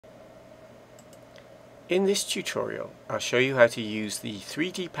In this tutorial, I'll show you how to use the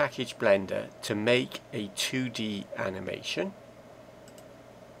 3D package blender to make a 2D animation.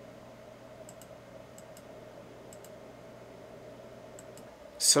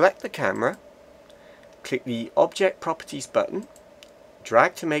 Select the camera, click the Object Properties button,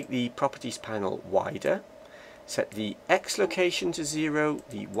 drag to make the Properties panel wider, set the X location to 0,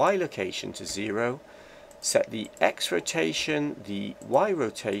 the Y location to 0, set the X rotation, the Y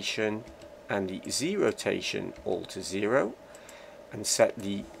rotation, and the Z rotation all to 0, and set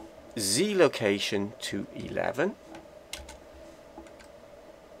the Z location to 11.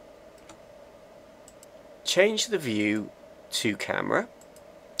 Change the view to camera,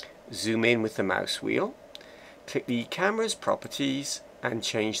 zoom in with the mouse wheel, click the camera's properties and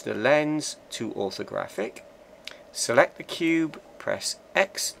change the lens to orthographic. Select the cube, press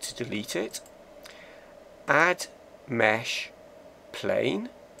X to delete it, add mesh plane,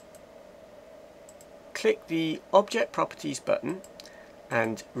 click the Object Properties button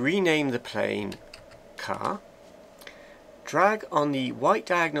and rename the plane car. Drag on the white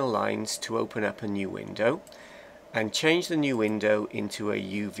diagonal lines to open up a new window and change the new window into a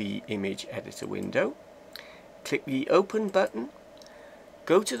UV image editor window. Click the Open button,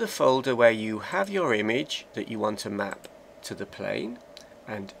 go to the folder where you have your image that you want to map to the plane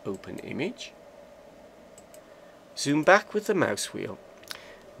and open image. Zoom back with the mouse wheel.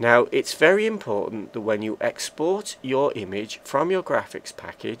 Now it's very important that when you export your image from your graphics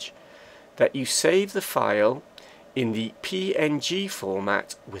package that you save the file in the PNG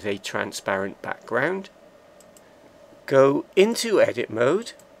format with a transparent background. Go into edit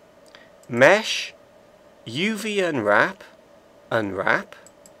mode, mesh, UV unwrap,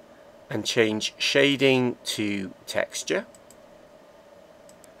 and change shading to texture.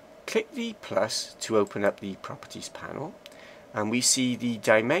 Click the plus to open up the properties panel, and we see the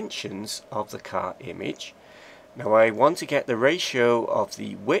dimensions of the car image. Now I want to get the ratio of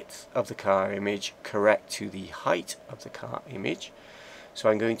the width of the car image correct to the height of the car image. So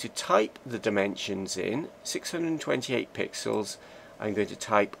I'm going to type the dimensions in, 628 pixels. I'm going to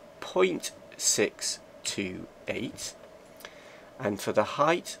type 0.628, and for the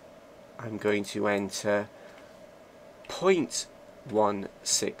height I'm going to enter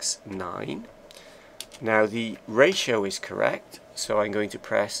 0.169. Now the ratio is correct, so I'm going to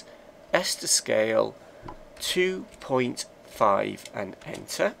press S to scale 2.5 and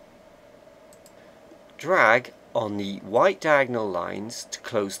enter. Drag on the white diagonal lines to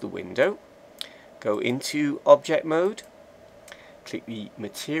close the window. Go into object mode, click the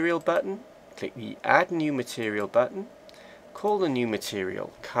material button, click the add new material button, call the new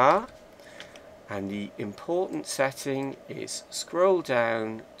material car, and the important setting is scroll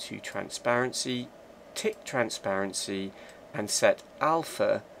down to transparency, tick transparency and set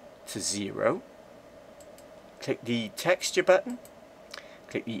alpha to 0. Click the texture button,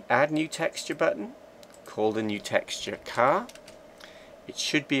 click the add new texture button, call the new texture car. It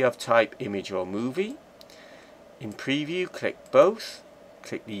should be of type image or movie. In preview click both,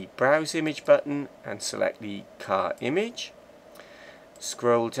 click the browse image button and select the car image.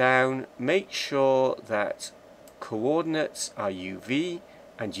 Scroll down, make sure that coordinates are UV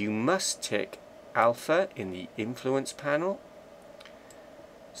and you must tick alpha in the influence panel.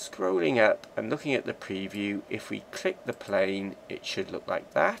 Scrolling up and looking at the preview, if we click the plane it should look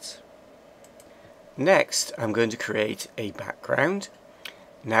like that. Next I'm going to create a background.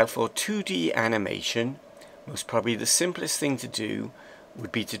 Now for 2D animation, most probably the simplest thing to do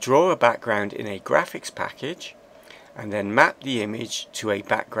would be to draw a background in a graphics package and then map the image to a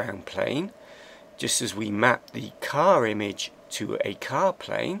background plane, just as we map the car image to a car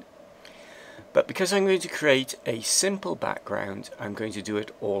plane. But because I'm going to create a simple background, I'm going to do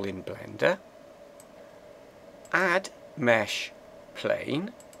it all in Blender. Add mesh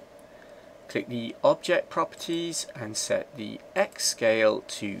plane, click the object properties and set the X scale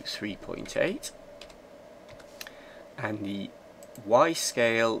to 3.8 and the Y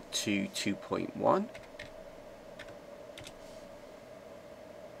scale to 2.1.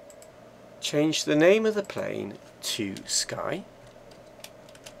 Change the name of the plane to Sky.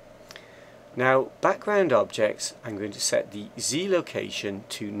 Now background objects, I'm going to set the Z location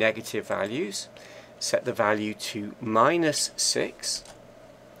to negative values, set the value to -6,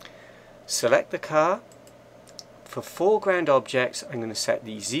 select the car. For foreground objects I'm going to set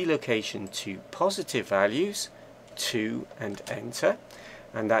the Z location to positive values, 2 and enter,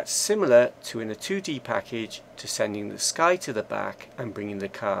 and that's similar to in a 2D package to sending the sky to the back and bringing the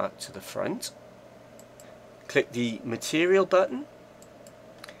car to the front. Click the material button,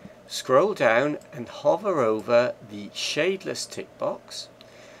 scroll down and hover over the shadeless tick box.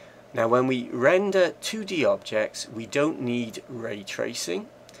 Now when we render 2D objects, we don't need ray tracing.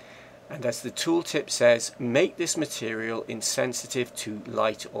 And as the tooltip says, make this material insensitive to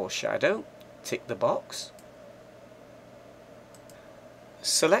light or shadow. Tick the box.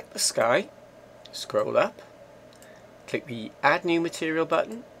 Select the sky, scroll up, click the Add New Material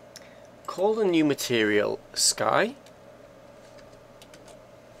button, call the new material Sky,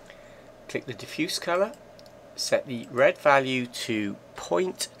 click the diffuse color, set the red value to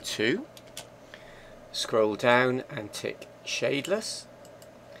 0.2, scroll down and tick Shadeless,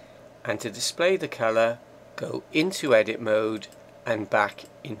 and to display the color, go into Edit mode and back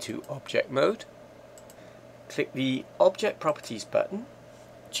into Object mode. Click the Object Properties button,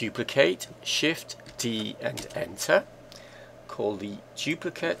 duplicate, Shift D and Enter, call the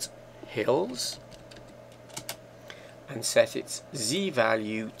duplicate Hills, and set its Z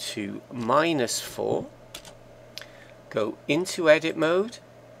value to -4. Go into Edit mode,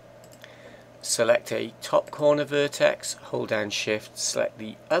 select a top corner vertex, hold down Shift, select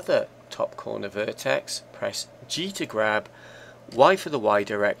the other top corner vertex, press G to grab, Y for the Y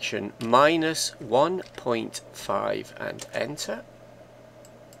direction, -1.5 and enter.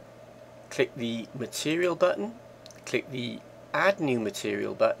 Click the Material button, click the Add New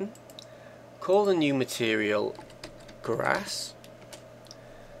Material button, call the new material Grass,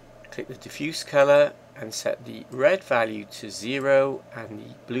 click the diffuse color and set the red value to 0 and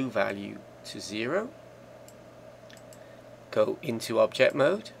the blue value to 0. Go into Object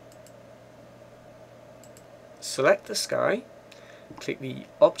mode, select the sky, click the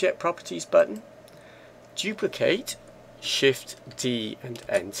Object Properties button, duplicate, Shift D and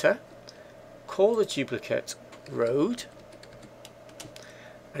Enter, call the duplicate Road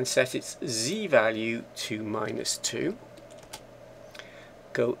and set its Z value to -2.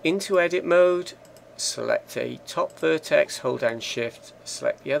 Go into Edit mode, select a top vertex, hold down Shift,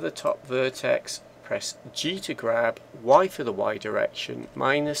 select the other top vertex, press G to grab, Y for the Y direction,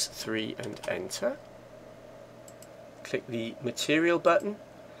 -3 and enter. Click the Material button,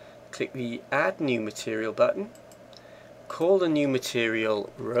 click the Add New Material button, call the new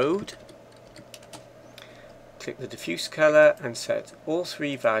material Road, click the diffuse color and set all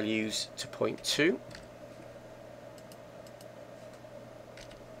three values to 0.2.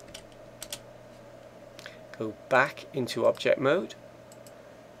 Go back into Object mode.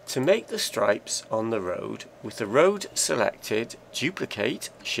 To make the stripes on the road, with the road selected, duplicate,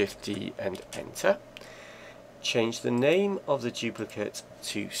 Shift D and Enter. Change the name of the duplicate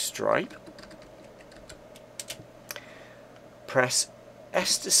to Stripe. Press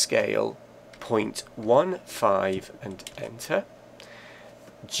S to scale 0.15 and enter.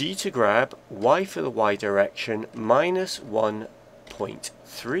 G to grab, Y for the Y direction,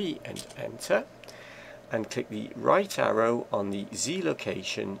 -1.3 and enter. And click the right arrow on the Z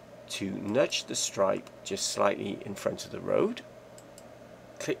location to nudge the stripe just slightly in front of the road.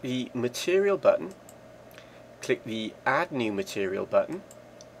 Click the Material button, click the Add New Material button,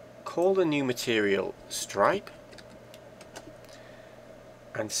 call the new material Stripe,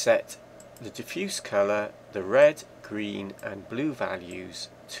 and set the diffuse color, the red, green and blue values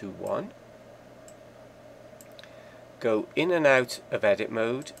to 1. Go in and out of Edit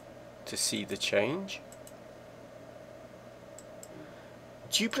mode to see the change.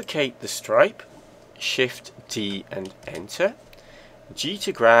 Duplicate the stripe, Shift D and enter. G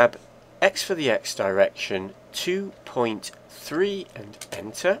to grab, X for the X direction, 2.3 and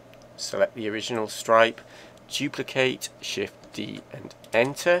enter. Select the original stripe, duplicate, Shift D and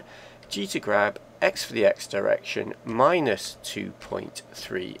enter. G to grab, X for the X direction,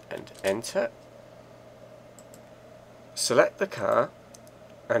 -2.3 and enter. Select the car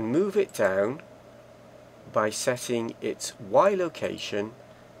and move it down by setting its Y location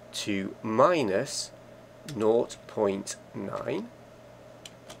to -0.9.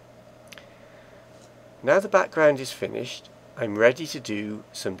 Now the background is finished, I'm ready to do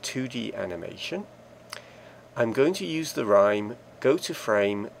some 2D animation. I'm going to use the rhyme go to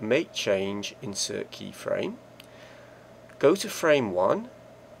frame, make change, insert keyframe. Go to frame 1,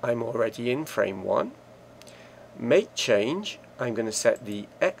 I'm already in frame 1. Make change, I'm going to set the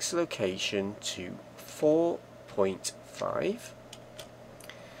X location to 4.5.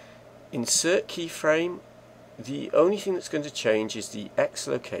 Insert keyframe, the only thing that's going to change is the X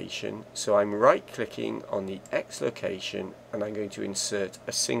location, so I'm right clicking on the X location and I'm going to insert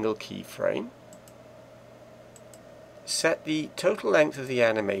a single keyframe. Set the total length of the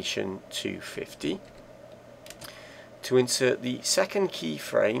animation to 50. To insert the second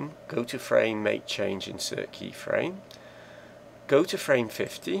keyframe, go to frame, make change, insert keyframe. Go to frame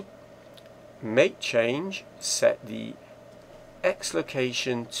 50, make change, set the X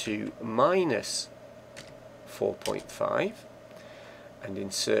location to minus 4.5 and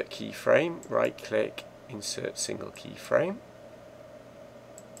insert keyframe, right click, insert single keyframe.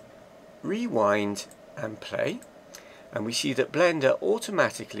 Rewind and play, and we see that Blender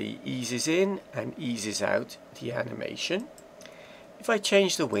automatically eases in and eases out the animation. If I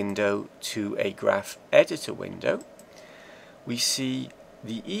change the window to a graph editor window, we see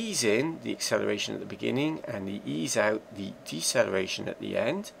the ease in, the acceleration at the beginning, and the ease out, the deceleration at the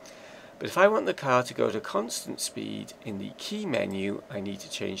end. But if I want the car to go to constant speed, in the key menu I need to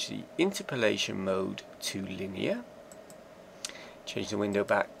change the interpolation mode to linear. Change the window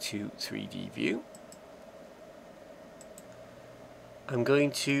back to 3D view. I'm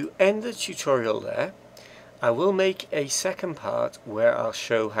going to end the tutorial there. I will make a second part where I'll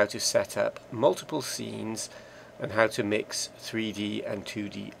show how to set up multiple scenes and how to mix 3D and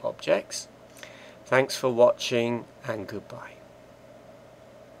 2D objects. Thanks for watching and goodbye.